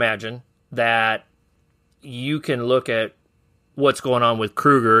 I would imagine that you can look at what's going on with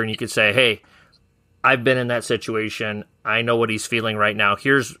Kruger and you could say, hey, I've been in that situation. I know what he's feeling right now.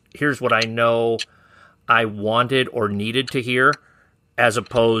 Here's what I know I wanted or needed to hear, as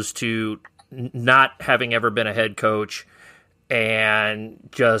opposed to not having ever been a head coach and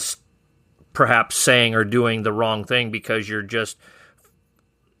just perhaps saying or doing the wrong thing because you're just,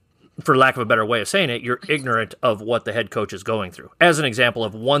 for lack of a better way of saying it, you're ignorant of what the head coach is going through. As an example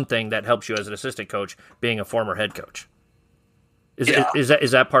of one thing that helps you as an assistant coach, being a former head coach. Is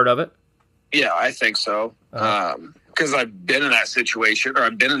that part of it? Yeah, I think so. Because I've been in that situation, or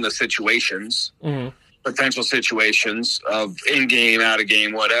I've been in the situations, potential situations of in-game,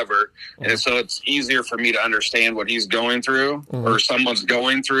 out-of-game, whatever. And so it's easier for me to understand what he's going through or someone's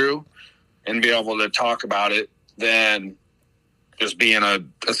going through and be able to talk about it than just being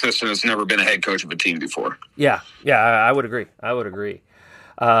an assistant that's never been a head coach of a team before. Yeah, I would agree.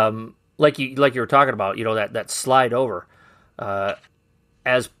 Like you were talking about, that slide over.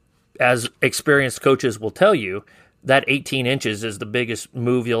 As experienced coaches will tell you, that 18 inches is the biggest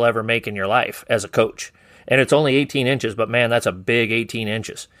move you'll ever make in your life as a coach. And it's only 18 inches, but man, that's a big 18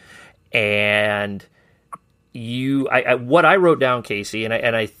 inches. And what I wrote down, Casey,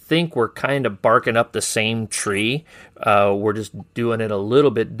 and I think we're kind of barking up the same tree. We're just doing it a little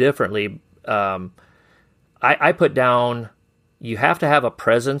bit differently. I put down, you have to have a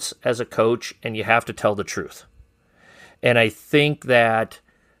presence as a coach, and you have to tell the truth. And I think that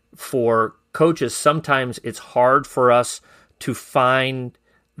for coaches, sometimes it's hard for us to find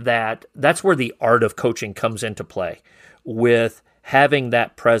that's where the art of coaching comes into play, with having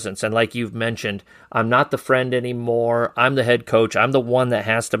that presence. And like you've mentioned, I'm not the friend anymore. I'm the head coach. I'm the one that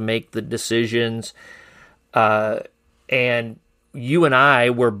has to make the decisions. And you and I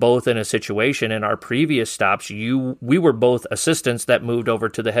were both in a situation in our previous stops. We were both assistants that moved over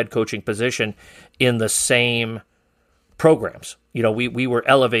to the head coaching position in the same programs. We were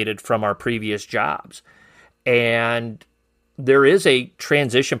elevated from our previous jobs. And there is a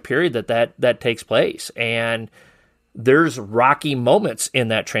transition period that takes place. And there's rocky moments in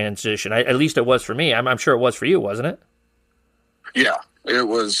that transition. At least it was for me. I'm sure it was for you, wasn't it? Yeah, it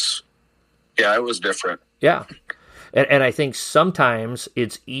was. Yeah, it was different. Yeah. And I think sometimes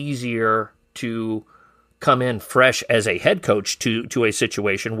it's easier to come in fresh as a head coach to a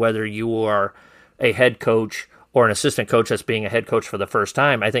situation, whether you are a head coach or an assistant coach that's being a head coach for the first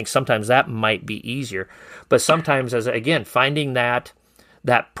time. I think sometimes that might be easier. But sometimes, finding that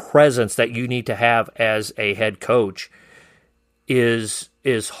presence that you need to have as a head coach is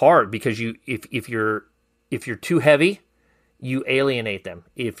hard, because if you're too heavy, you alienate them.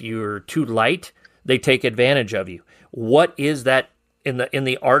 If you're too light, they take advantage of you. What is that in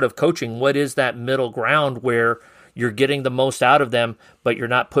the art of coaching? What is that middle ground where you're getting the most out of them, but you're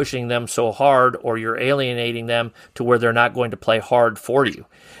not pushing them so hard, or you're alienating them to where they're not going to play hard for you?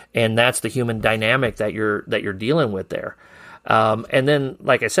 And that's the human dynamic that you're dealing with there. And then,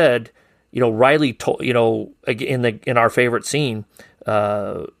 like I said, Riley told, in our favorite scene,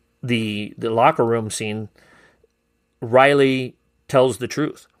 the locker room scene, Riley tells the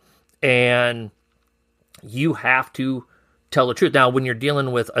truth, and you have to tell the truth. Now, when you're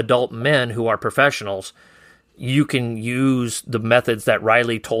dealing with adult men who are professionals, you can use the methods that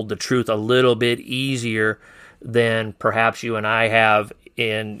Riley told the truth a little bit easier than perhaps you and I have.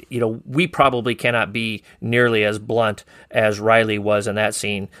 And, we probably cannot be nearly as blunt as Riley was in that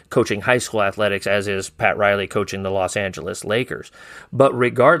scene coaching high school athletics as is Pat Riley coaching the Los Angeles Lakers. But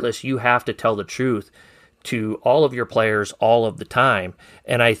regardless, you have to tell the truth to all of your players all of the time.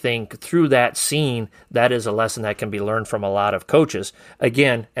 And I think through that scene, that is a lesson that can be learned from a lot of coaches.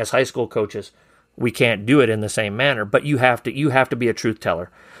 Again, as high school coaches, we can't do it in the same manner, but you have to be a truth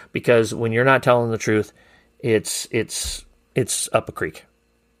teller, because when you're not telling the truth, it's up a creek.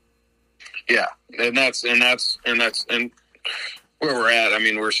 Yeah, and that's where we're at. I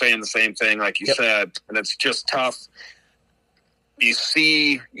mean, we're saying the same thing, like you said, and it's just tough. You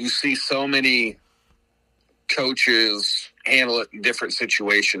see so many coaches handle it in different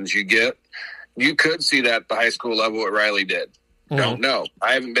situations. You could see that at the high school level what Riley did. Mm-hmm. Don't know.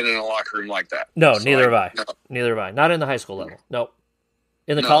 I haven't been in a locker room like that. No, so neither have I. No. Neither have I. Not in the high school level. Nope.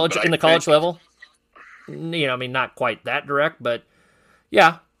 In the college level, not quite that direct, but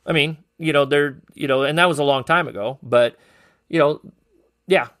yeah. I mean, they're, and that was a long time ago, but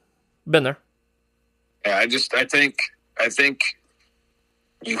yeah, been there. Yeah, I think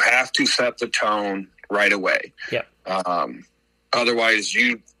you have to set the tone right away. Yeah. Otherwise,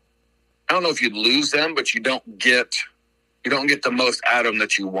 I don't know if you'd lose them, but you don't get the most out of them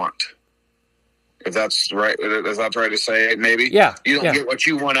that you want. If that's right, is that right to say? Maybe. Yeah. You don't get what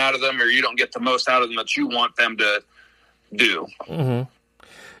you want out of them, or you don't get the most out of them that you want them to do. Mm-hmm.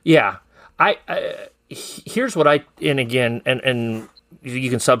 Yeah. Here's what and again, and you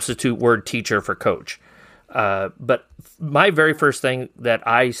can substitute word teacher for coach. But my very first thing that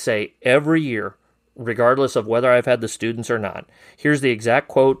I say every year, regardless of whether I've had the students or not, here's the exact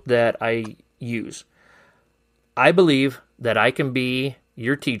quote that I use. I believe that I can be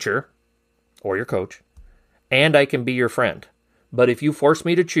your teacher or your coach, and I can be your friend. But if you force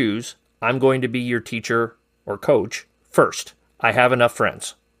me to choose, I'm going to be your teacher or coach first. I have enough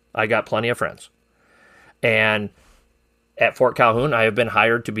friends. I got plenty of friends. And at Fort Calhoun, I have been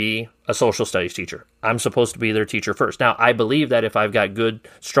hired to be a social studies teacher. I'm supposed to be their teacher first. Now, I believe that if I've got good,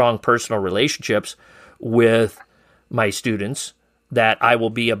 strong personal relationships with my students, that I will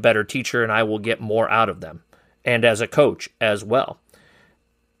be a better teacher and I will get more out of them. And as a coach as well.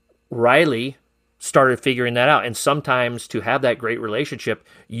 Riley started figuring that out. And sometimes to have that great relationship,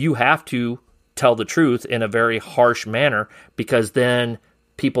 you have to tell the truth in a very harsh manner, because then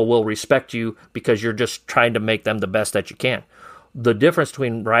people will respect you because you're just trying to make them the best that you can. The difference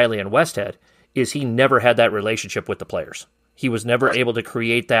between Riley and Westhead is he never had that relationship with the players. He was never able to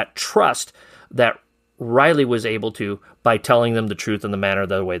create that trust that Riley was able to by telling them the truth in the manner,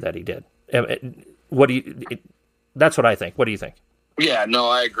 the way that he did. That's what I think. What do you think? Yeah, no,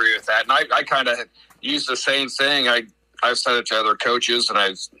 I agree with that. And I kind of use the same thing. I've said it to other coaches, and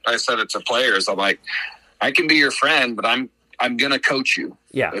I said it to players. I'm like, I can be your friend, but I'm going to coach you.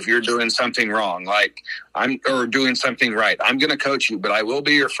 Yeah. If you're doing something wrong, or doing something right, I'm going to coach you, but I will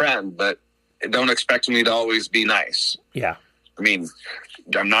be your friend, but don't expect me to always be nice. Yeah. I mean,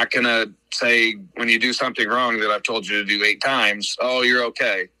 I'm not going to say when you do something wrong that I've told you to do 8 times, oh, you're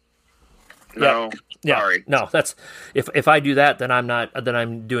okay. No, yeah. Sorry. No, that's if I do that, then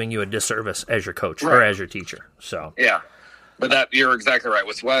I'm doing you a disservice as your coach or as your teacher. So yeah, but that you're exactly right.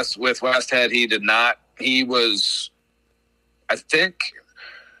 With Westhead, he did not. He was, I think,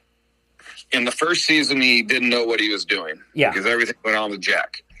 in the first season he didn't know what he was doing. Yeah, because everything went on with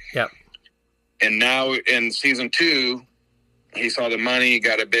Jack. Yeah, and now in season 2, he saw the money,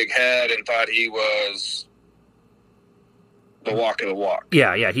 got a big head, and thought he was the walk of the walk.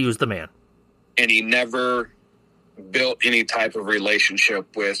 Yeah, he was the man. And he never built any type of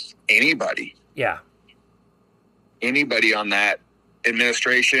relationship with anybody. Yeah. Anybody on that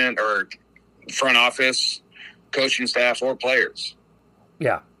administration or front office, coaching staff, or players.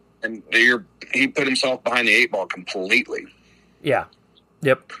 Yeah. And he put himself behind the 8 ball completely. Yeah.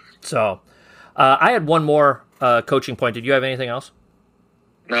 Yep. So I had one more coaching point. Did you have anything else?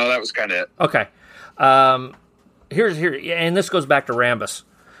 No, that was kind of it. Okay. Here, and this goes back to Rambus.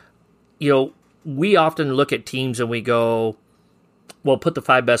 We often look at teams and we go, well, put the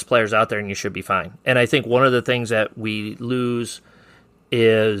 5 best players out there and you should be fine. And I think one of the things that we lose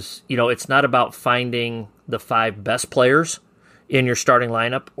is, it's not about finding the 5 best players in your starting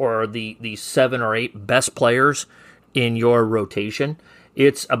lineup or the 7 or 8 best players in your rotation.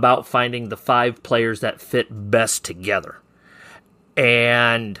 It's about finding the 5 players that fit best together.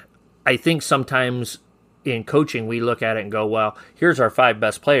 And I think sometimes in coaching, we look at it and go, well, here's our 5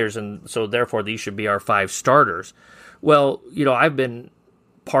 best players, and so therefore these should be our 5 starters. Well, I've been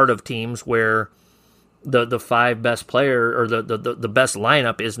part of teams where the 5 best player or the best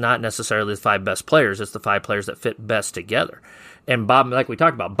lineup is not necessarily the 5 best players. It's the 5 players that fit best together. And Bob, like we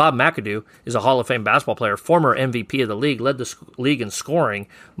talked about, Bob McAdoo is a Hall of Fame basketball player, former MVP of the league, led the league in scoring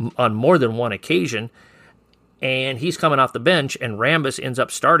on more than one occasion. And he's coming off the bench, and Rambus ends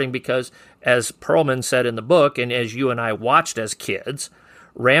up starting because, as Perlman said in the book, and as you and I watched as kids,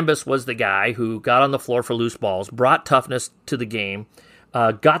 Rambus was the guy who got on the floor for loose balls, brought toughness to the game,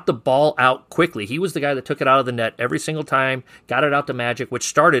 got the ball out quickly. He was the guy that took it out of the net every single time, got it out to Magic, which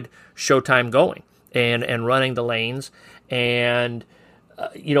started Showtime going and running the lanes. And,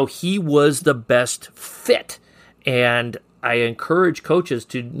 he was the best fit. And I encourage coaches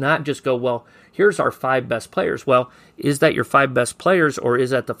to not just go, well, here's our 5 best players. Well, is that your 5 best players, or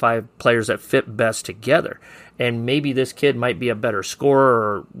is that the 5 players that fit best together? And maybe this kid might be a better scorer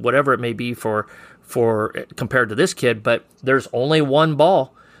or whatever it may be for compared to this kid, but there's only one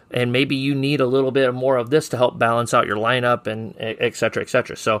ball, and maybe you need a little bit more of this to help balance out your lineup, and et cetera, et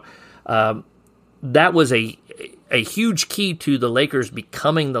cetera. So that was a huge key to the Lakers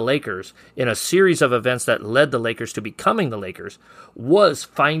becoming the Lakers in a series of events that led the Lakers to becoming the Lakers, was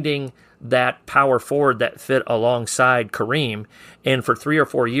finding that power forward that fit alongside Kareem. And for 3 or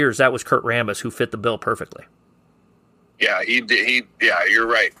 4 years, that was Kurt Rambis, who fit the bill perfectly. Yeah, yeah, you're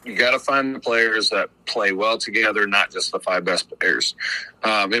right. You got to find the players that play well together, not just the 5 best players.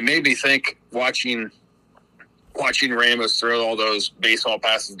 It made me think watching Rambis throw all those baseball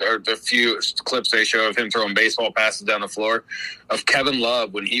passes, or the few clips they show of him throwing baseball passes down the floor, of Kevin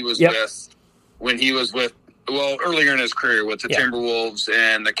Love when he was with earlier in his career with the Timberwolves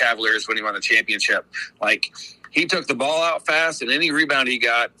and the Cavaliers when he won the championship. Like, he took the ball out fast, and any rebound he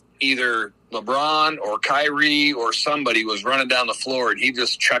got, either LeBron or Kyrie or somebody was running down the floor, and he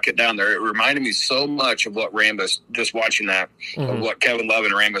just chuck it down there. It reminded me so much of what Rambis, just watching that, of what Kevin Love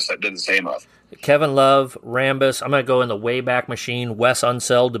and Rambis did the same of. Kevin Love, Rambis, I'm going to go in the Wayback Machine, Wes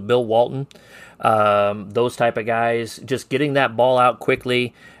Unseld to Bill Walton, those type of guys, just getting that ball out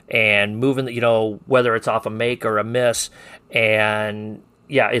quickly and moving, whether it's off a make or a miss. And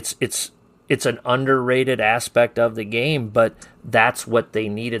yeah, it's an underrated aspect of the game, but that's what they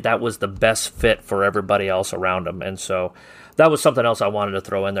needed. That was the best fit for everybody else around them. And so that was something else I wanted to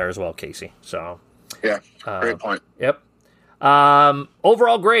throw in there as well, Casey. So yeah, great point. Yep.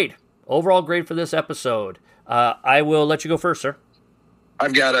 Overall grade for this episode. I will let you go first, sir.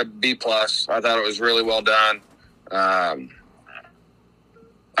 I've got a B+. I thought it was really well done.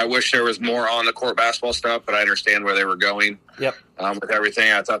 I wish there was more on the court basketball stuff, but I understand where they were going. Yep. With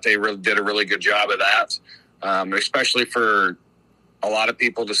everything. I thought they really did a really good job of that, especially for a lot of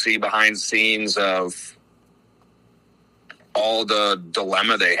people to see behind the scenes of all the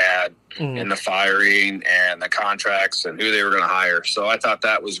dilemma they had in the firing and the contracts and who they were going to hire. So I thought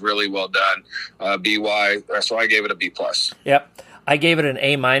that was really well done. BY, so I gave it a B+. Yep. I gave it an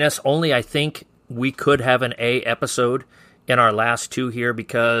A-. Only I think we could have an A episode in our last two here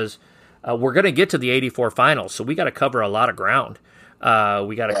because we're going to get to the 84 finals, so we got to cover a lot of ground.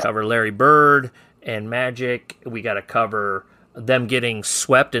 We got to cover Larry Bird and Magic. We got to cover them getting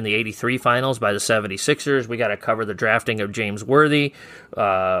swept in the 83 finals by the 76ers. We got to cover the drafting of James Worthy.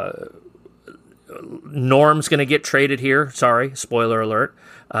 Norm's going to get traded here. Sorry, spoiler alert.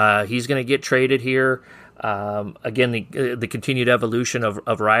 He's going to get traded here. Again, the continued evolution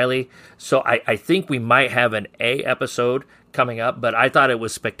of Riley. So I think we might have an A episode coming up, but I thought it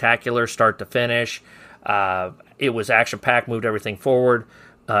was spectacular start to finish. It was action-packed, moved everything forward.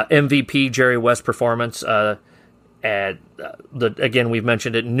 MVP Jerry West performance. Again, we've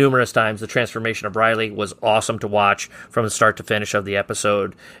mentioned it numerous times. The transformation of Riley was awesome to watch from the start to finish of the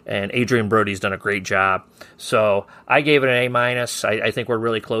episode, and Adrian Brody's done a great job. So I gave it an A-. I think we're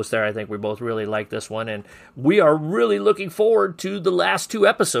really close there. I think we both really like this one, and we are really looking forward to the last two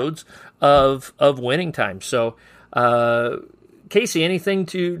episodes of Winning Time. So, Casey, anything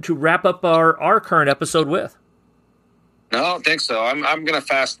to wrap up our current episode with? No, I don't think so. I'm going to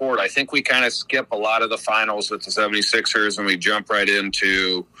fast forward. I think we kind of skip a lot of the finals with the 76ers and we jump right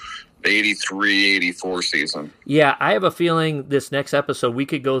into the 83-84 season. Yeah, I have a feeling this next episode we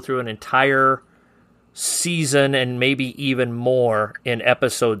could go through an entire season and maybe even more in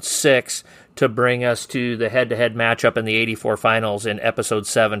episode 6 to bring us to the head-to-head matchup in the 84 finals in episode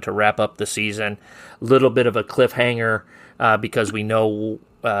 7 to wrap up the season. A little bit of a cliffhanger because we know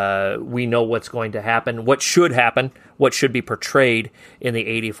what's going to happen, what should be portrayed in the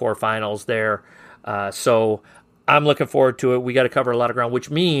 84 finals there. So I'm looking forward to it. We got to cover a lot of ground, which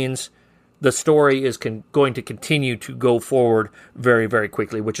means the story is going to continue to go forward very, very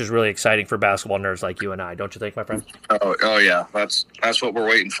quickly, which is really exciting for basketball nerds like you and I. Don't you think, my friend? Oh yeah. That's what we're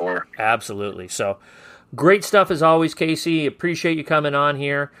waiting for. Absolutely. So great stuff as always, Casey. Appreciate you coming on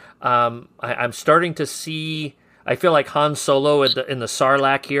here. I'm starting to see... I feel like Han Solo in the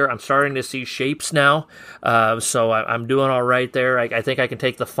Sarlacc here. I'm starting to see shapes now, so I'm doing all right there. I think I can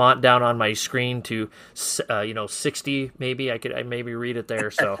take the font down on my screen to 60 maybe. I maybe read it there.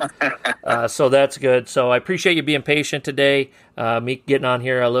 So so that's good. So I appreciate you being patient today. Me getting on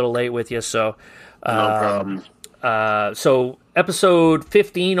here a little late with you. So no problem. So episode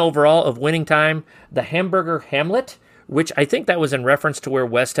 15 overall of Winning Time, the Hamburger Hamlet, which I think that was in reference to where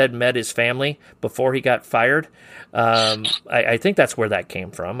Westhead met his family before he got fired. I think that's where that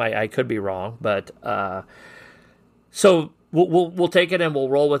came from. I could be wrong, but so we'll take it and we'll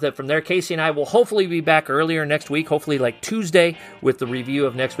roll with it from there. Casey and I will hopefully be back earlier next week, hopefully like Tuesday, with the review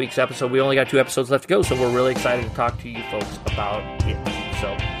of next week's episode. We only got 2 episodes left to go, so we're really excited to talk to you folks about it.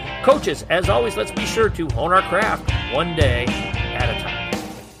 So, coaches, as always, let's be sure to hone our craft one day